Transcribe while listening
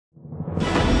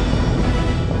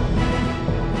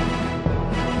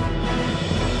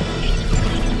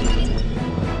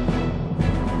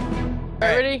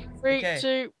Three, Okay.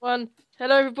 2, 1.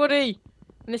 Hello, everybody.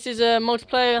 And this is a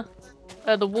multiplayer.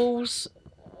 The Walls.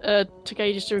 Took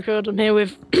ages to record. I'm here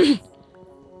with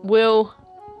Will,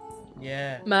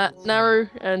 Yeah. Matt, Naru,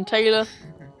 and Taylor.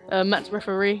 Matt's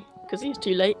referee because he's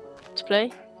too late to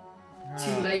play.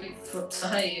 Too late to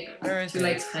hate. Where is Too he?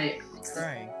 late to hate. He's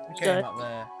crying. Look Go. at him up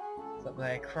there. He's up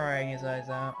there crying his eyes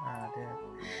out. Oh dear.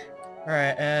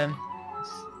 Alright,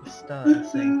 let's start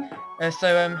this thing. Who's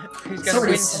gonna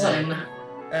win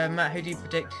today? Matt, who do you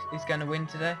predict is gonna win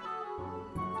today?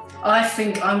 I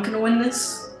think I'm gonna win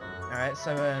this. Alright,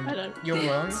 so you're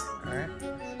wrong. Alright,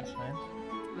 that's fine.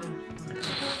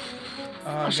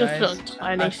 Oh I should guys, feel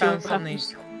tiny. I See what found something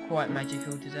happens. quite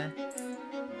magical today.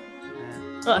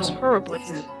 Oh, that's horrible.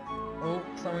 Oh,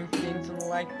 something seems to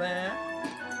like that.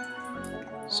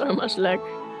 So much lag.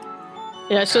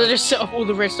 Yeah, so they just set off all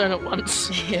the redstone at once.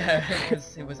 Yeah,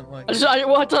 because it wasn't working. I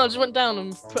just went down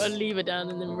and put a lever down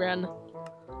and then ran.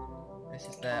 This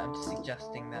is there. I'm just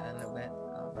adjusting that a little bit.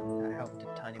 Oh, that helped a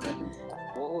tiny bit.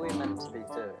 What were we meant to be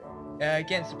doing?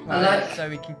 Getting supplies so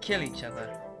we can kill each other.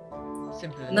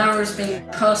 Simple enough. Naru's been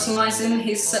personalising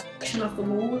his section of the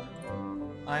wall.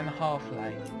 I'm a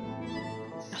half-light.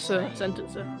 That's a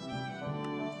sentence there.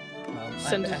 Well, I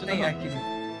Sentence think I enough.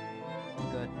 can.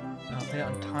 Good. I'll put it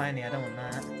on tiny. I don't want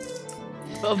that.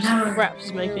 But obviously Naru,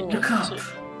 wraps make it look up.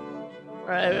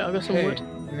 Right, I've got some Who?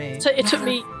 wood. Me. So it took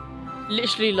me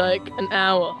literally like an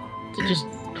hour to just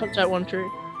cut out one tree.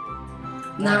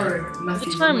 Naru, Is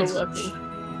Matthew's the timer always-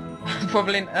 working?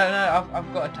 Probably. No,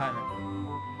 I've got a timer.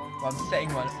 Well, I'm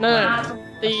setting one. No, I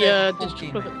the set digital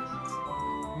 14 clock. minutes.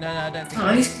 No, I don't think.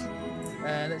 Nice.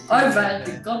 Let's see. Over at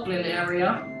the goblin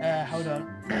area. Hold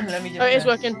on. Let me just. Oh, it is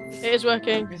working. It is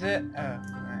working. Is it? Oh,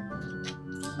 right.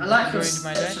 I like your Ruined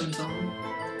my day. sections on.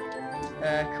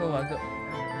 Cool. I got.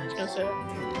 I was gonna say,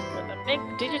 got the big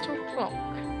digital clock.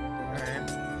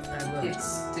 Alright. I will.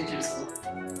 It's digital.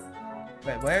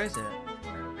 Wait, where is it?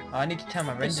 Oh, I need to tell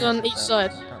my render. It's on each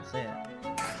side. I can't see it.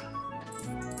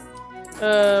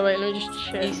 Wait, let me just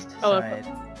check. East Oh, side.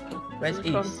 Where's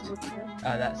east?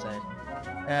 Oh, that side.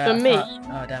 For I me- can't-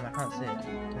 Oh damn, I can't see it.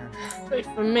 Damn. Wait,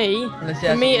 for me, Let's see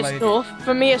for how me it's it's loaded. north.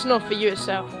 For me it's north. For you it's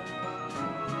south.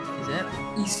 Is it?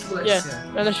 East west. Yeah,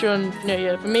 unless you're on. No,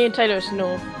 yeah. For me and Taylor it's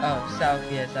north. Oh, south.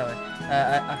 Yeah, that way.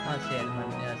 I can't see it at the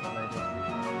moment. Yeah, it's not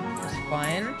loaded. It's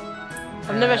fine.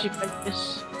 I've never actually played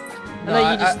this. No,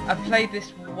 know you just- I played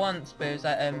this once, but it was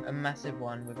like a massive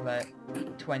one with like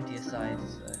 20 a size.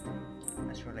 So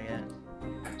that's really it.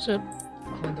 So,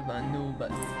 Kind of a new, but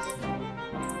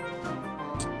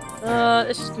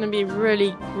this is gonna be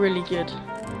really, really good.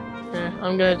 Yeah,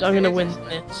 I'm gonna win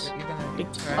this. You're gonna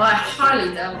Big time. I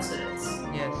highly doubt it.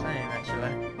 Yeah, same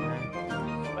actually.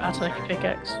 I have to make a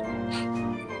pickaxe.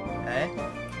 Hey,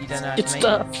 you don't know how Good to make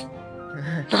stuff.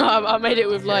 it. I made it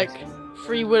with Yes. like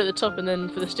 3 wood at the top, and then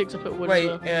for the sticks I put wood Wait,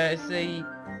 as well.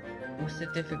 what's the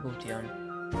difficulty on?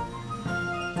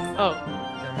 Oh,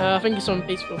 Is it I think it's on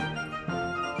peaceful.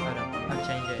 Hold on, I'll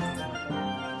change it.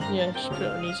 Yeah, just put it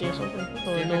on easy or something,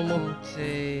 or normal.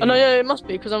 Difficulty. Oh no, yeah, it must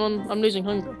be because I'm losing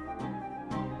hunger.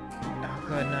 Oh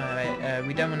god, no, wait,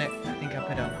 we don't want it. I think I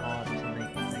put it on hard or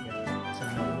something. Like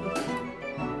some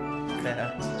normal.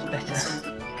 Better. It's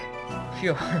better.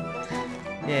 Phew.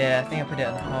 Yeah, I think I put it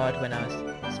on hard when I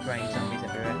was spraying zombies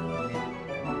everywhere.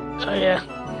 Oh yeah.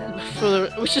 Yeah. For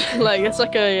the, which is like it's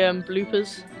like a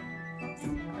bloopers.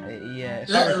 Yeah,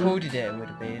 if I recorded it, it would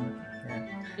have been.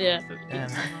 Yeah. Yeah.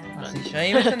 But, That's a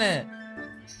shame, isn't it?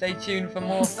 Stay tuned for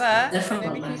more of that, and then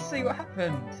we Definitely. can see what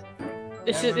happened.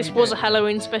 this was a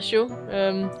Halloween special.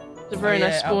 It's a very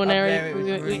nice spawn up area. There, it was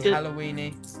We really did,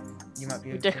 Halloweeny. You might be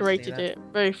we able to see decorated that. it.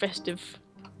 Very festive.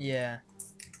 Yeah.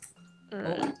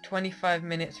 Alright. Oh, 25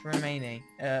 minutes remaining.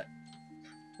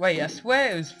 Wait, I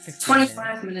swear it was 15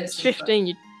 25 minutes. It's 15,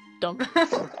 you dumb.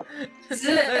 Is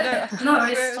it? No,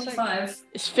 it's 25.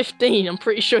 It's 15. I'm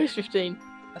pretty sure it's 15.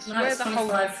 I No, swear it's the whole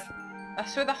 25. I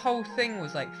swear the whole thing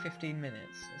was like 15 minutes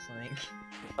or something.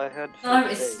 I heard. No,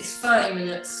 15. it's 30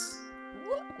 minutes.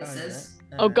 What? It says.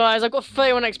 Oh guys, I got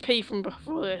 31 XP from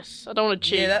before this. I don't want to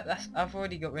cheat. Yeah, that's I've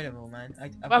already got rid of all, man.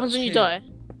 What happens when you die?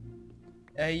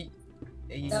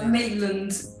 That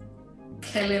Maitland.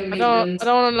 Killing I don't Maitland.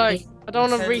 want to like. I don't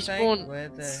want to What's that saying? respawn. Where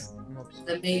the mobs?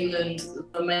 The Maitland.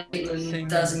 The Maitland Sing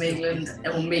does them. Maitland.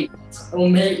 Or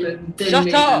Maitland. did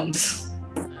Shut up! Maitland.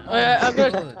 I'm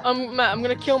God. gonna. Matt, I'm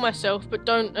gonna kill myself, but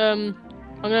don't.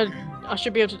 I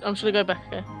should be able to. I'm just gonna go back.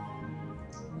 Okay.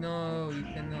 No, you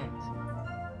cannot.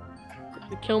 I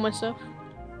can kill myself.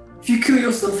 If you kill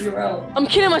yourself, you're out. I'm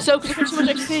killing myself because I got too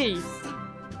much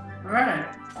XP.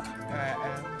 Alright. Alright,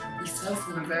 You fell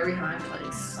from a very high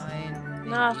place. I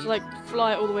Now I have to like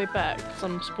fly all the way back because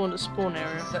I'm spawned at spawn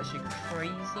area. Such a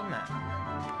crazy map.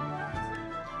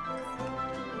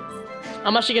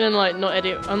 I'm actually gonna like not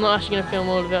edit. I'm not actually gonna film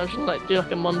all of it. I'm just gonna like do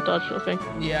like a montage sort of thing.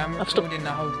 Yeah, I'm I've stopped- recording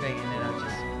the whole thing and then I'll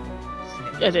just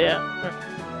snip. Edit it. Right.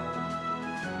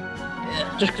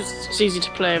 Just 'cause it's easy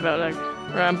to play about like.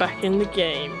 Right, I'm back in the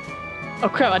game. Oh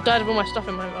crap! I died of all my stuff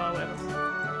in my. Oh whatever.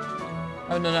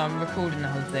 Oh no, I'm recording the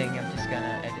whole thing. I'm just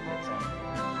gonna edit it. So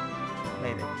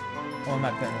maybe. Or I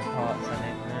might put in the parts on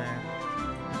it. No.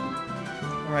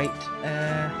 Right.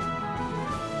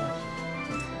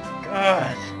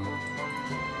 God.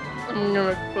 I'm gonna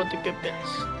record the good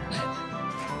bits.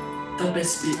 The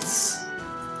best bits.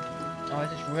 Oh, I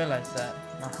just realised that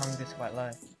my hunger's quite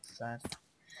low. Sad.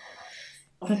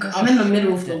 I'm in the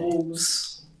middle of the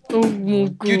walls. Oh my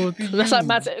Good god. for That's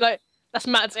like you. that's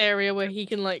Matt's area where he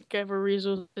can like gather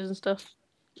resources and stuff.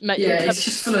 Matt, you Yeah, have- it's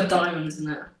just full of diamonds in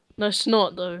it. No, it's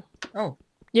not though. Oh,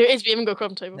 Yeah, it is, but you haven't got a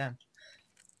crafting table. damn.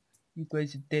 You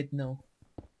guys are dead now.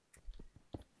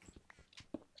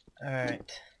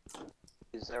 Alright.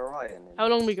 Is there iron in How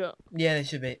long we got? Yeah, there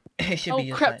should be. It should Oh be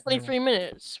just crap, like 23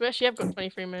 minutes. We actually have got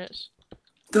 23 minutes.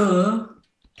 Duh.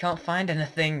 Can't find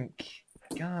anything.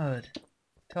 God.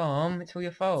 Tom, it's all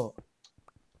your fault.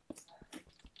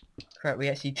 Crap, we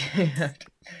actually do have to...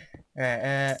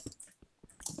 Alright,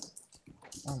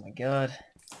 oh my god.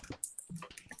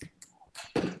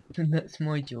 That's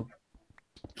my job.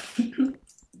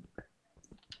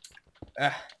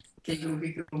 Ah, Giggle,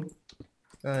 giggle.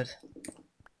 God.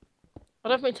 I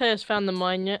don't think Taylor's found the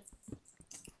mine yet.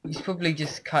 He's probably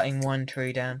just cutting one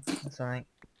tree down or something.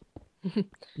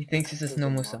 He thinks it's just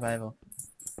normal survival.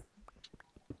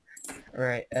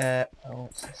 Right, oh,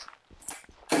 what's this?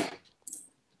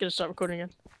 Gonna start recording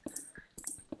again.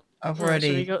 I've Alright, so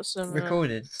we already got some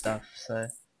recorded stuff, so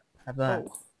have that.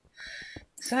 Oh.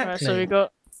 Exactly. Alright, so we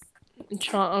got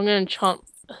enchant. I'm gonna enchant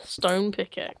a stone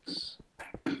pickaxe.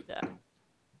 Yeah.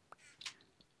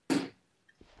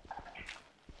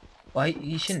 Why,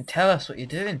 you shouldn't tell us what you're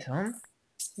doing, Tom. What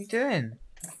are you doing?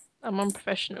 I'm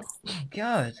unprofessional. Oh,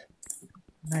 God.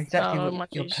 I know exactly Oh, what my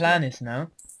your Jesus. plan is now.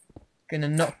 Gonna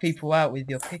knock people out with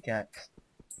your pickaxe.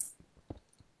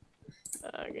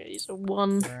 I'm gonna use a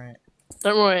one. Right.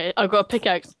 Don't worry, I've got a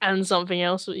pickaxe and something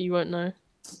else that you won't know.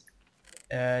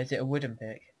 Is it a wooden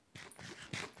pick?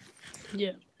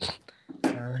 Yeah.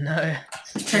 Oh no.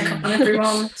 Check up on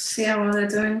everyone, see how well they're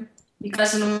doing. You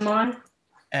guys in the mine?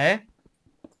 Eh?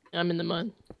 I'm in the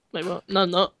mine. Wait, what? No,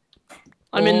 I'm not.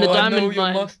 I'm in the Oh, I know diamond your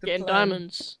mine, master getting plan.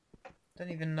 diamonds.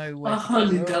 Don't even know where. Oh, to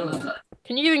holy go. God.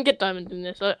 Can you even get diamonds in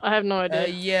this? I have no idea.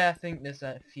 Yeah, I think there's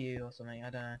a few or something. I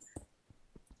don't know.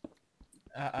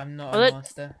 I'm not Oh, a that-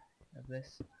 master of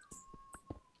this.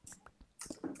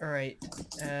 Alright.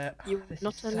 You're this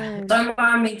not is sad. alone. Don't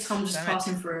mind me, Tom, just Damn it.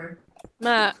 passing through.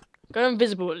 Matt, go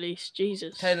invisible at least.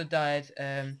 Jesus. Taylor died.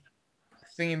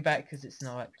 Bring him back because it's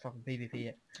not like proper PvP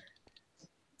yet.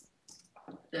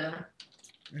 Yeah.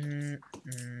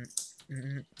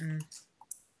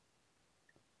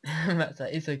 Matt's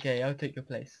like, it's okay, I'll take your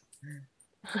place.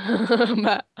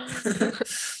 Matt.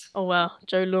 Oh wow,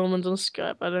 Joe Lawman's on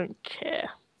Skype. I don't care.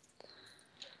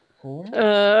 Cool. Can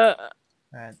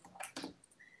Right.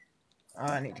 Oh,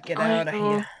 I need to get out of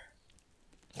here.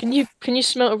 you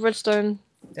smelt a redstone?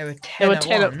 There were 10 There were at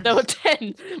 10. once. There were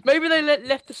 10. Maybe they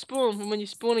left the spawn from when you're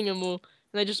spawning them all,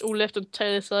 and they just all left on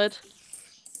Taylor's side.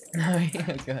 Oh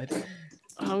god. Oh,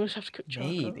 I'm gonna have to cook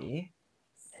charcoal. Maybe.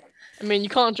 I mean, you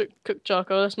can't cook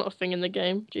charcoal. That's not a thing in the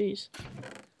game. Jeez.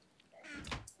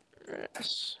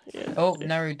 Right. Yeah. Oh,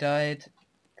 Naru died.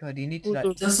 God, you need to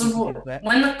like Does keep the wa- people back.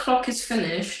 when the clock is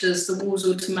finished, does the walls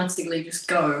automatically just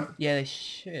go? Yeah, they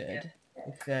should.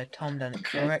 If Tom done it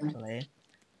Okay. correctly.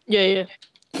 Yeah.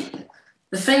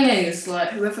 The thing is, like,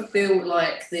 whoever built,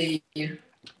 like, the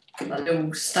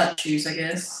little statues, I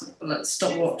guess, or, like,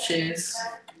 stopwatches,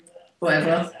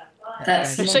 whatever,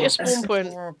 that's You going set your to be spawn point.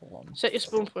 horrible one. Set your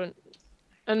spawn point.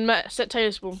 And Matt, set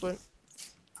Taylor's spawn point.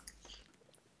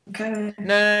 okay.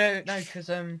 No, because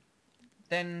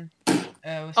then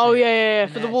what's Oh it? yeah.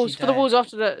 And For they the walls, actually for the die. walls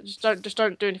after that, just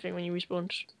don't do anything when you respawn.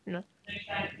 Just, you know.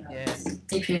 Yeah.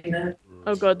 Keep you in there.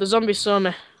 Oh god, the zombies saw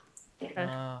me.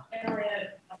 Ah.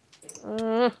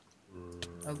 Uh,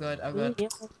 Oh god.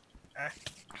 yeah.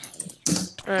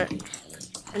 Alright.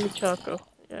 I need charcoal.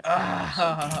 Yeah.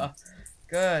 Ah.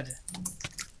 Good.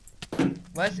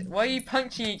 Why are you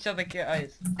punching each other,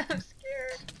 guys? I'm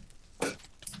scared.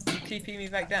 Can you TP me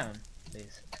back down,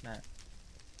 please, Matt?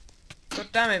 God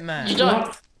damn it, You Matt. don't.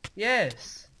 What?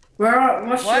 Yes.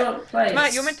 What's What? your place?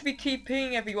 Matt, you're meant to be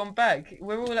TPing everyone back.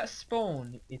 We're all at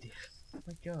spawn, you idiot. Oh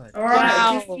my god. Alright,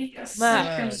 Wow, give me a Matt.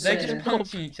 second. They're Such a just knob.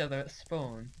 punching each other at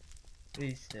spawn.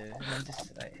 These two, and then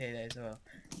just like here as well.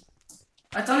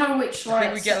 I don't know which I like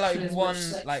think we get section like is one which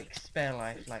section. like spare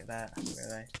life like that.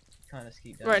 Really, can't just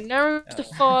keep Right, going. Naru to the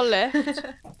far left.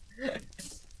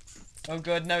 Oh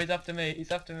god, no, he's after me.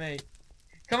 He's after me.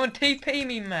 Come on, TP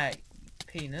me, mate.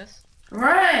 Penis.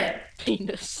 Right.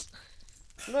 Penis.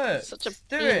 Look, Such a just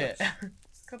do penis. it.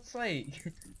 God's sake.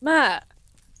 Matt,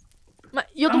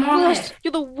 you're the I'm on worst. it.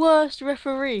 You're the worst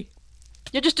referee.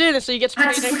 You're just doing this so you get to play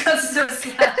That's next. because it's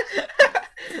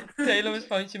just Taylor was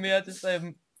punching me. I just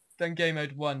done game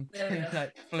mode 1 There we and go.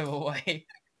 like flew away.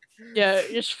 Yeah,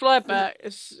 you just fly back.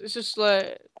 It's just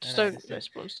like just I know, don't that's it.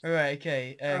 response. Alright,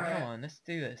 okay. Come Alright. on, let's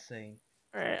do this thing.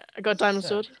 Alright, I got a diamond So,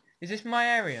 sword. Is this my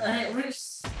area?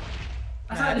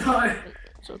 I don't know.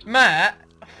 Sword. Matt!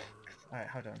 Alright,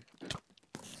 hold on.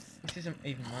 This isn't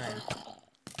even mine.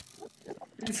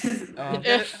 Oh,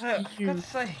 get it? F For you. God's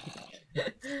sake.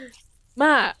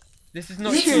 Matt, This is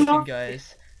not This is cheating, not-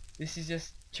 guys. This is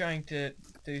just trying to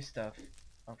do stuff.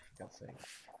 Oh, for God's sake.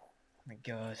 My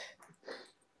god.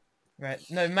 Right,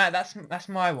 no, Matt, that's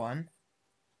my one.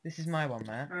 This is my one,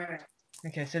 Matt. Alright.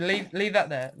 Okay, so leave that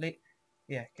there.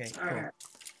 Yeah, okay, cool. Alright.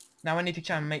 Now I need to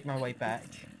try and make my way back.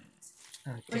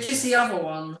 Oh, Which dear. is the other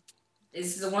one?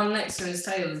 Is the one next to his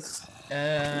Taylor's?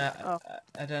 I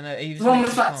don't know. He was The one next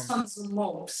with to like Tom. tons of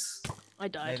mobs. I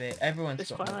died. Maybe everyone's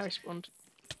It's got fine, I mobs. respawned.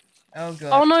 Oh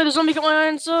god. Oh no, the zombie got my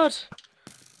iron sword!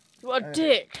 What a Oh.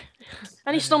 dick!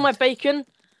 And he Oh, stole no. my bacon!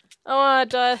 Oh, I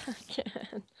died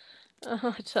again. Oh,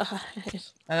 I died.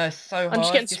 I know, it's so hard. I'm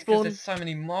just getting because spawned. there's so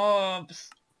many mobs.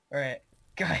 Alright,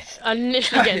 guys. I'm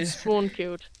literally getting Guys. spawn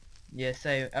killed. Yeah,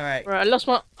 so alright. Right,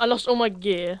 I lost all my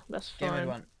gear. That's Game mode fine.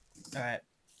 1. Alright.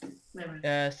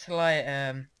 Maybe.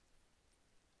 Slight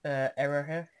error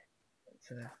here.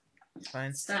 So it's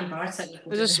fine. Stand by,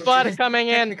 technical. There's a difficulties. spider coming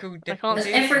in. Technical I can't Does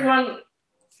see. difficulties. everyone.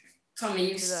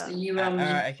 Tommy, Do that. you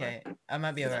Alright, okay. I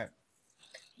might be alright.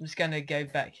 I'm just gonna go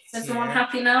back Is everyone here.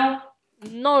 happy now?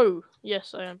 No!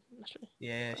 Yes, I am. Actually.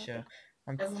 Yeah, sure.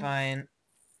 I'm Everyone- fine.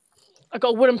 I got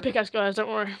a wooden pickaxe, guys, don't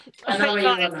worry. I know where you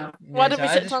are now. Why Yeah, didn't so we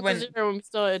I set just time to went. 0 when we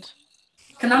started?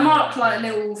 Can I mark like a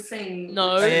little thing?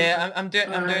 No. Oh, yeah, I'm doing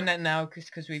Alright. that now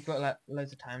because we've got like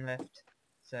loads of time left.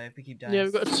 So if we keep dying, Yeah,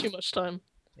 we've got too much time.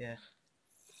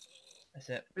 that's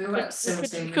it. We were We at could,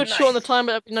 17 we could minutes. shorten the time,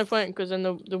 but there'd be no point because then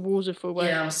the walls are full away.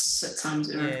 Yeah, I was set time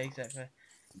 0. Yeah, exactly.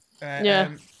 Alright,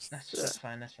 Yeah. that's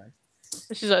fine. That's fine.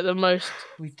 This is like the most.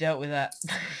 We dealt with that.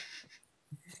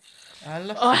 I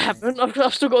lost. Oh, I something. haven't.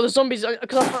 I've still got the zombies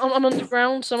because I'm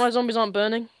underground, so my zombies aren't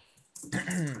burning.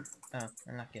 Oh,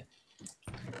 unlucky.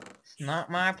 It's not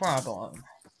my problem.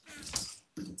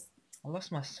 I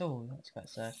lost my soul. That's quite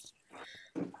sad.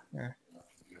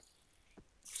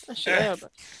 Actually, yeah,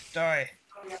 but Die,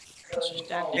 it's just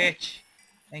down. bitch.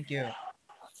 Thank you.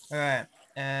 Alright.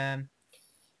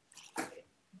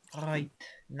 Right.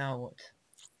 Now what?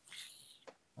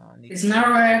 Oh, I need Is to-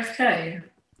 Naru AFK?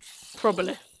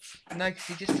 Probably. No, because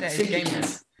he just set his game mode.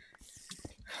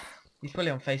 He's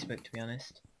probably on Facebook, to be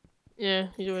honest. Yeah,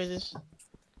 he always is.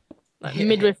 Like Yeah.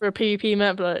 midway for a PvP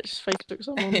map, like just Facebook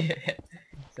someone.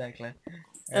 Exactly.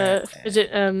 Is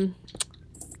it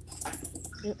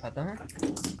Pardon?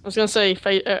 I was gonna say no,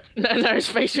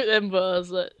 it's Facebook then, but I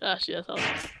was like, actually that's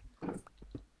hard.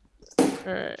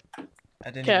 Alright. I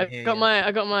didn't Okay, even hear you.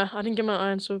 I didn't get my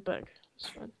iron sword back. It's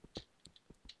fine.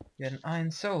 You had an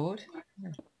iron sword?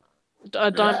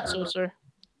 Diamond sword, sorry.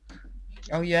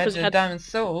 Oh, you had 'Cause it a had- diamond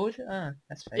sword? Ah,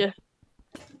 that's fake. Yeah.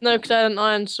 No, because I had an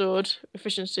iron sword,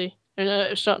 efficiency,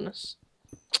 and sharpness.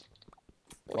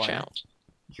 Watch Why? out.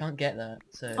 You can't get that,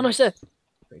 so Oh no, it's there.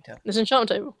 pretty tough. There's an enchantment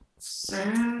table.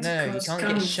 No, you can't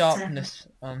get sharpness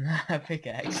on a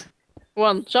pickaxe.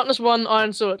 1. Sharpness 1,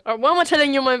 iron sword. Alright, why am I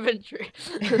telling you my inventory?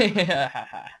 The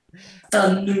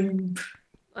noob.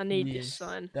 I need Yes, this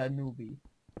sign. that newbie.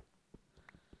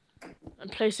 I'm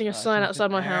placing a Oh, sign it's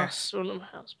outside my there. house. Well, not my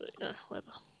house, but you know,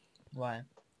 whatever. Why?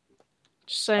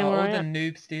 Just saying Oh, where all I the am.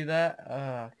 noobs do that?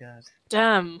 Oh, god.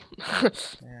 Damn.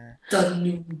 Yeah. The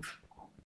noob.